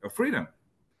freedom.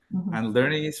 And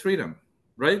learning is freedom,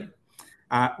 right?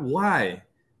 Why?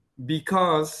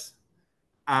 Because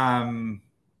to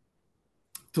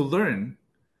learn,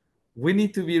 we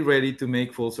need to be ready to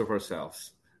make fools of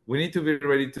ourselves. We need to be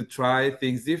ready to try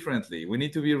things differently. We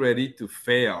need to be ready to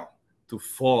fail, to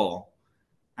fall,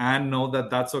 and know that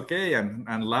that's okay,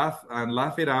 and laugh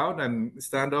it out and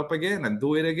stand up again and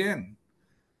do it again.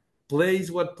 Play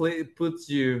is what puts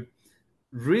you.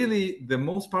 Really, the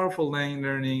most powerful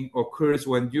learning occurs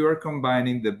when you are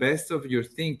combining the best of your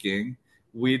thinking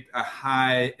with a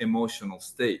high emotional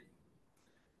state.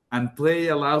 And play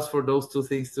allows for those two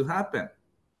things to happen.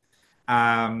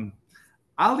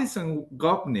 Alison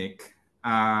Gopnik,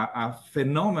 a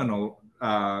phenomenal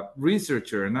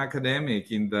researcher and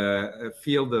academic in the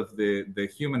field of the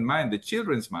human mind, the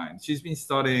children's mind, she's been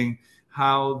studying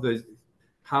how the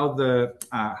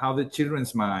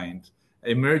children's mind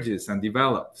emerges and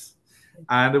develops.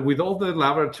 And with all the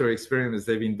laboratory experiments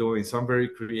they've been doing, some very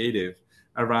creative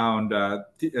around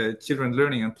children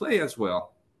learning and play as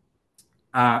well,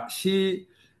 she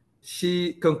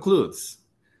concludes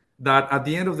that at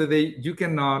the end of the day, you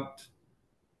cannot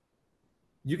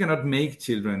make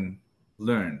children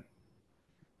learn.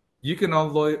 You can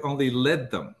only let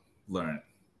them learn.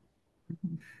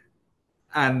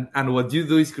 And what you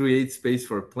do is create space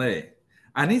for play.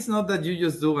 And it's not that you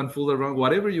just do and fool around,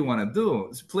 whatever you want to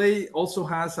do. Play also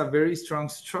has a very strong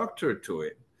structure to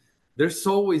it. There's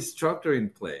always structure in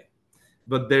play.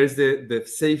 But there's the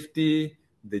safety,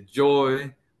 the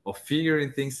joy of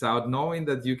figuring things out, knowing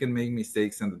that you can make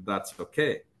mistakes and that's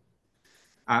okay.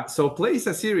 So play is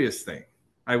a serious thing,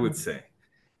 I would say.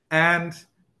 And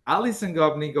Alison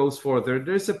Gopnik goes further.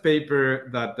 There's a paper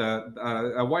that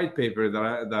a white paper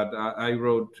that I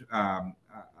wrote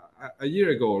a year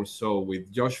ago or so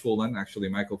with Josh Fullen, actually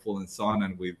Michael Fullen's son,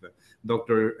 and with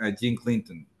Dr. Jean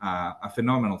Clinton, a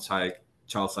phenomenal child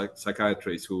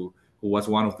psychiatrist who was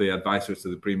one of the advisors to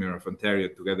the Premier of Ontario,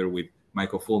 together with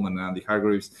Michael Fullen and Andy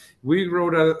Hargreaves. We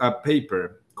wrote a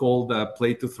paper called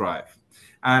Play to Thrive.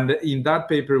 And in that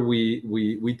paper,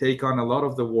 we take on a lot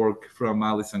of the work from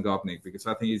Alison Gopnik, because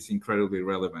I think it's incredibly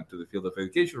relevant to the field of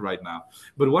education right now.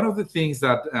 But one of the things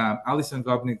that Alison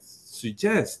Gopnik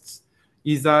suggests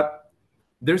is that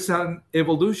there's an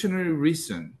evolutionary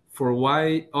reason for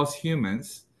why us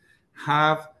humans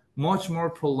have much more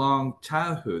prolonged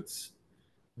childhoods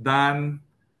than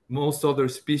most other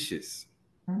species.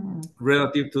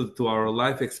 Relative to our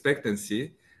life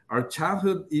expectancy, our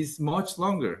childhood is much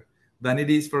longer than it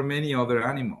is for many other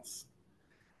animals.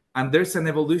 And there's an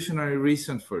evolutionary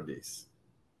reason for this.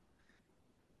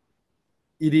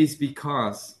 It is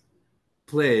because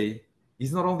play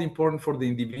is not only important for the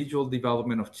individual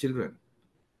development of children,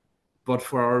 but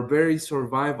for our very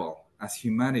survival as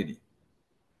humanity.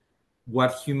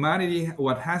 What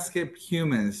has kept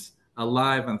humans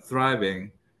alive and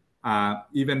thriving,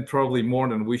 even probably more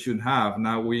than we should have,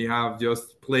 now we have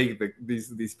just plagued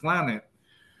this planet,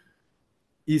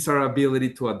 is our ability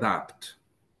to adapt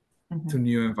to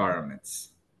new environments,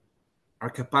 our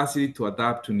capacity to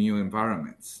adapt to new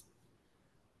environments.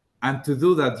 And to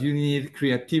do that, you need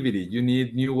creativity, you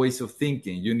need new ways of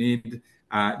thinking, you need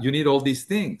all these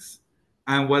things.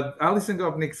 And what Alison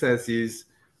Gopnik says is,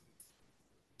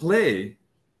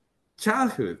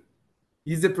 childhood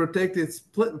is a protected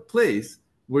place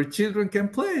where children can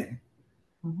play.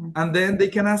 And then they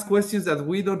can ask questions that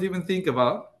we don't even think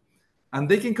about. And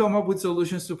they can come up with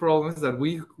solutions to problems that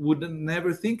we would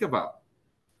never think about.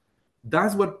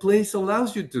 That's what place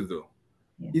allows you to do.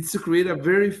 Yeah. It's to create a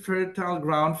very fertile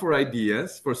ground for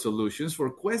ideas, for solutions, for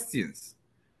questions.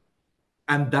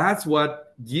 And that's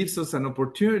what gives us an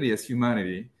opportunity as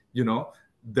humanity.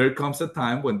 There comes a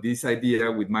time when this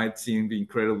idea, which might seem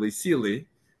incredibly silly,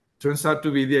 turns out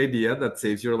to be the idea that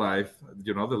saves your life,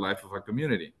 the life of a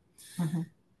community. Mm-hmm.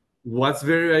 What's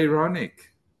very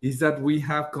ironic is that we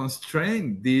have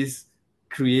constrained this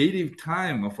creative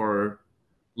time of our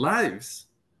lives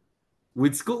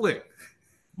with schooling.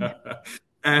 Yeah.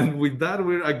 And with that,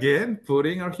 we're again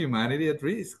putting our humanity at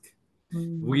risk.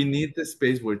 Mm. We need the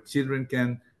space where children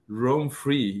can roam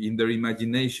free in their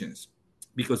imaginations,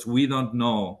 because we don't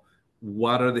know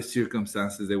what are the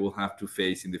circumstances they will have to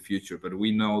face in the future, but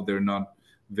we know they're not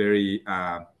very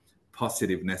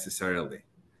positive necessarily.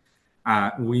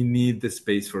 We need the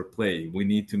space for play. We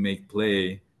need to make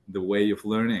play the way of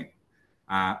learning,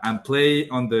 and play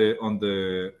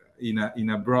in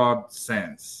a broad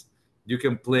sense. You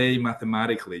can play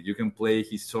mathematically, you can play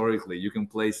historically, you can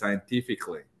play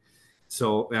scientifically.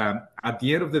 So at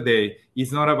the end of the day,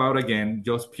 it's not about, again,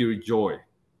 just pure joy.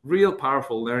 Real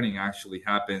powerful learning actually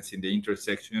happens in the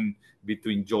intersection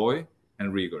between joy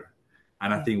and rigor.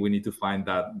 And I think we need to find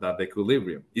that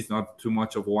equilibrium. It's not too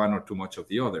much of one or too much of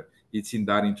the other. It's in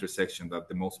that intersection that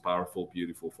the most powerful,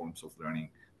 beautiful forms of learning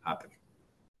happen.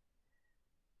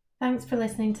 Thanks for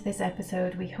listening to this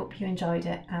episode. We hope you enjoyed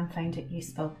it and found it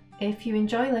useful. If you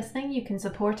enjoy listening, you can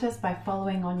support us by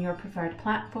following on your preferred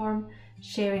platform,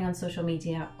 sharing on social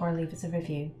media, or leave us a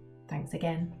review. Thanks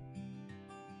again.